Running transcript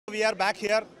We are back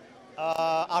here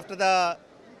after the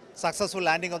successful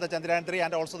landing of the Chandrayaan-3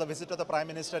 and also the visit of the Prime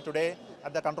Minister today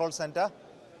at the control center.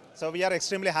 So we are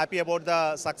extremely happy about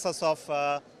the success of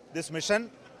this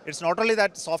mission. It's not only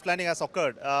that soft landing has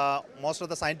occurred, most of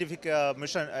the scientific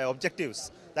mission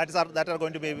objectives that are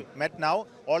going to be met now.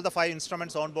 All the 5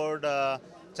 instruments on board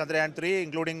Chandrayaan-3,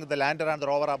 including the lander and the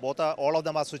rover, all of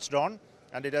them are switched on,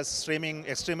 and it is streaming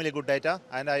extremely good data.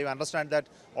 And I understand that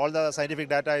all the scientific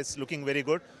data is looking very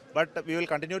good. But we will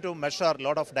continue to measure a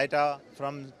lot of data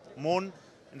from Moon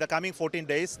in the coming 14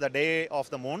 days, the day of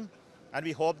the Moon. And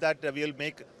we hope that we will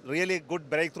make really good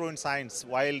breakthrough in science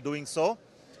while doing so.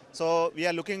 So we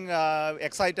are looking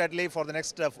excitedly for the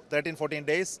next 13-14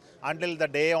 days until the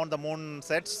day on the Moon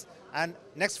sets, and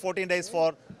next 14 days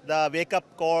for the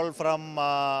wake-up call from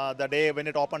the day when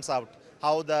it opens out,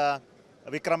 how the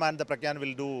Vikram and the Pragyan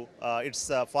will do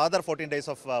its further 14 days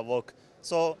of work.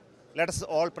 So let us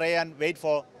all pray and wait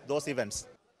for those events.